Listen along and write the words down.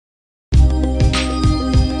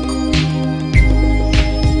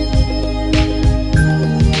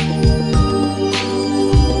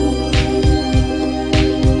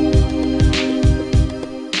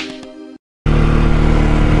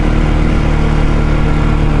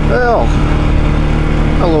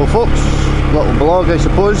folks, little blog I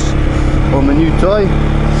suppose on my new toy,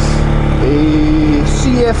 a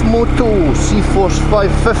CFMOTO C Force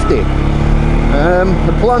 550.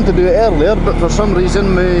 I planned to do it earlier, but for some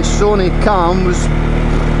reason my Sony cam was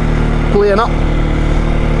playing up.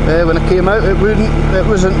 When it came out, it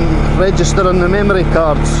wasn't registering the memory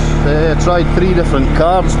cards. I tried 3 different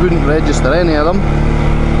cards, wouldn't register any of them.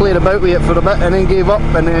 Played about with it for a bit and then gave up,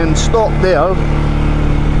 and then stopped there.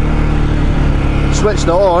 Switched it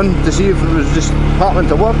on to see if it was just happening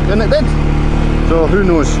to work, and it did. So who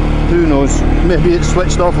knows? Who knows? Maybe it's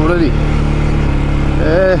switched off already.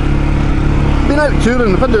 Been out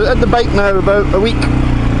touring. I've had the bike now about a week.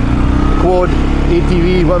 Quad,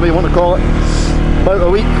 ATV, whatever you want to call it. About a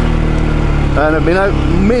week, and I've been out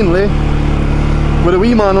mainly with a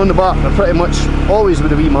wee man on the back. I'm pretty much always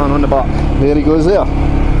with a wee man on the back. There he goes there.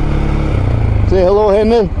 Say hello,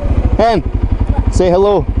 Henry. Hen, say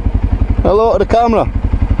hello. Hello to the camera.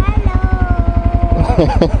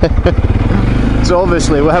 Hello. So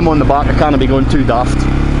obviously with him on the back I can't be going too daft.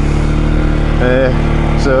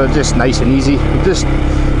 So just nice and easy.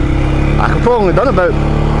 I could probably done about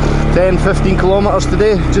 10-15 kilometres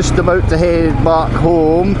today, just about to head back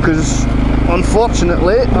home because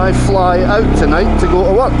unfortunately I fly out tonight to go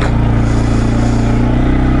to work.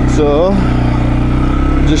 So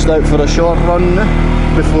just out for a short run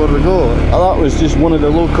before we go. That was just one of the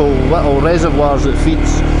local little reservoirs that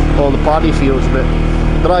feeds all the paddy fields, but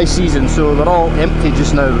dry season, so they're all empty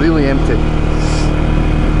just now, really empty.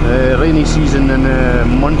 Rainy season in a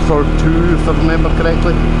month or 2 if I remember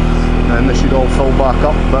correctly, and they should all fill back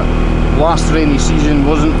up, but last rainy season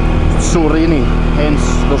wasn't so rainy, hence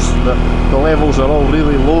the levels are all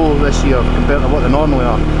really low this year compared to what they normally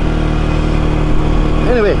are.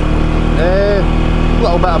 Anyway, a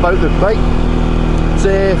little bit about the bike. It's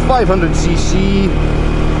a 500cc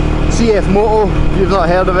CFMOTO, if you've not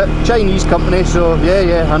heard of it, Chinese company, so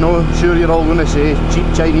yeah, I know, sure you're all going to say cheap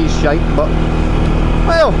Chinese shite, but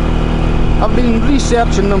well, I've been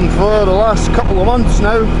researching them for the last couple of months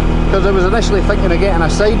now, because I was initially thinking of getting a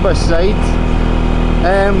side-by-side,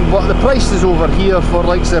 but the prices over here for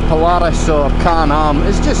like the Polaris or Can-Am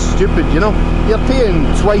is just stupid, you know. You're paying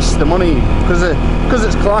twice the money because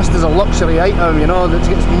it's classed as a luxury item, you know, that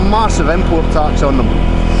gets massive import tax on them.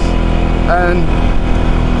 And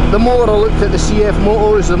the more I looked at the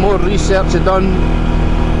CFMOTOs, the more research I've done,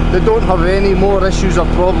 they don't have any more issues or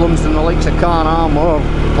problems than the likes of Can-Am or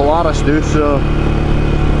Polaris do, so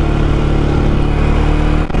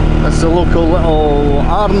it's a local little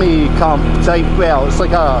army camp type, well, it's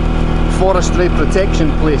like a forestry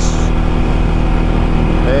protection place,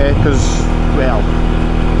 because, well,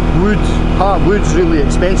 wood's really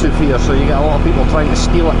expensive here, so you get a lot of people trying to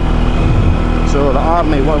steal it. So the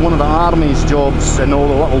army, one of the army's jobs in all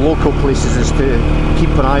the little local places is to keep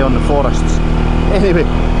an eye on the forests. Anyway,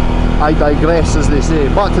 I digress, as they say.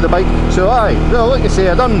 Back to the bike. So well, like I say,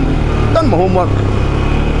 I done my homework,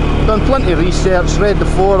 done plenty of research, read the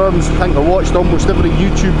forums, I think I watched almost every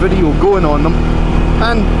YouTube video going on them,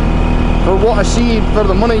 and for what I see, for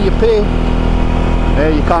the money you pay,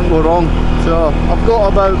 you can't go wrong. So I've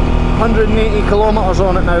got about 180 kilometres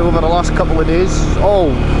on it now over the last couple of days, all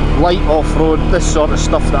light off-road, this sort of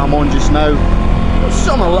stuff that I'm on just now.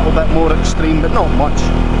 Some a little bit more extreme, but not much.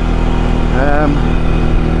 And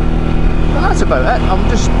that's about it. I'm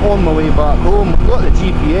just on my way back home. I've got the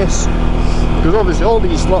GPS, because obviously all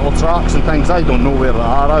these little tracks and things, I don't know where they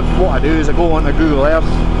are. What I do is I go onto Google Earth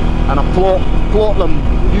and I plot them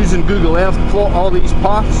using Google Earth, plot all these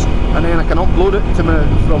paths, and then I can upload it to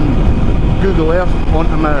from Google Earth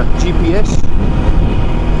onto my GPS.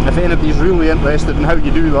 If anybody's really interested in how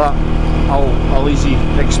you do that, I'll easily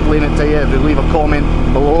explain it to you. If you leave a comment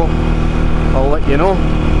below, I'll let you know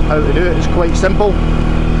how to do it. It's quite simple.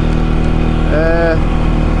 Yeah,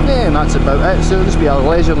 and that's about it. So it'll just be a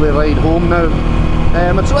leisurely ride home now.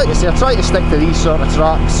 Like I say, I try to stick to these sort of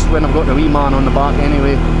tracks when I've got the wee man on the back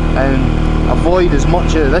anyway, and avoid as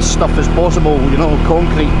much of this stuff as possible, you know,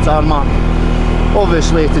 concrete, tarmac.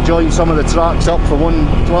 Obviously, to join some of the tracks up from one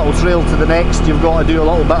little trail to the next, you've got to do a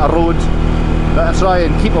little bit of road, but I try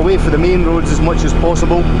and keep away from the main roads as much as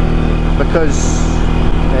possible, because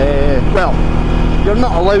well, you're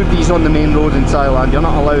not allowed these on the main road in Thailand. You're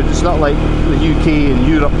not allowed. It's not like the UK and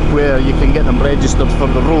Europe where you can get them registered for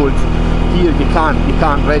the road. Here you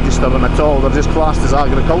can't register them at all. They're just classed as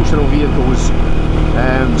agricultural vehicles,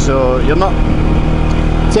 so you're not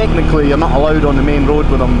allowed on the main road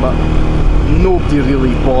with them, but nobody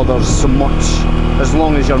really bothers so much as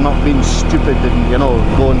long as you're not being stupid and, you know,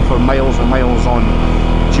 going for miles and miles on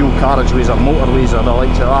dual carriageways or motorways or the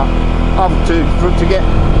likes of that. to get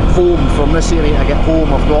home from this area, to get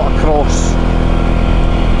home, I've got to cross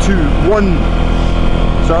to one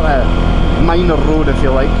sort of minor road, if you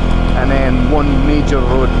like, and then one major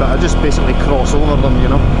road, but I just basically cross over them, you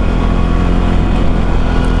know.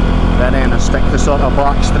 And then I stick to sort of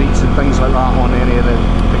back streets and things like that on any of the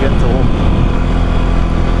to get to home.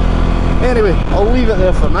 Anyway, I'll leave it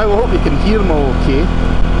there for now. I hope you can hear me okay.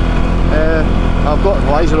 I've got the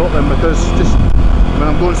visor open because just when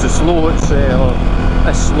I'm going so slow, it's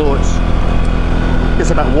gets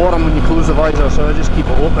a bit warm when you close the visor, so I just keep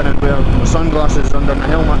it open and wear my sunglasses under my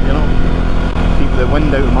helmet, you know, keep the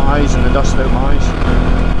wind out of my eyes and the dust out of my eyes.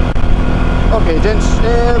 Okay, gents,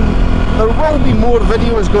 there will be more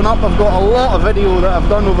videos going up. I've got a lot of video that I've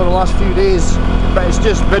done over the last few days, but it's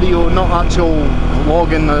just video, not actual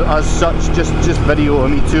vlogging as such, just video of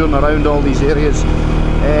me touring around all these areas.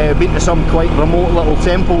 Been to some quite remote little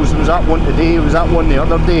temples. There was that one today, was that one the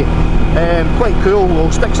other day. Quite cool.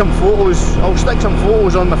 I'll stick some photos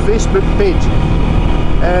on my Facebook page.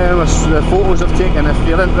 The photos I've taken. If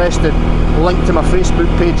you're interested, link to my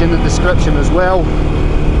Facebook page in the description as well.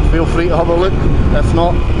 Feel free to have a look. If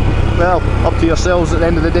not, well, up to yourselves at the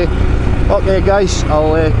end of the day. Okay guys,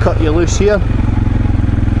 I'll cut you loose here.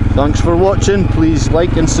 Thanks for watching. Please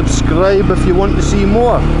like and subscribe if you want to see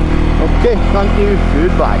more. Okay, thank you,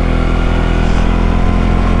 goodbye.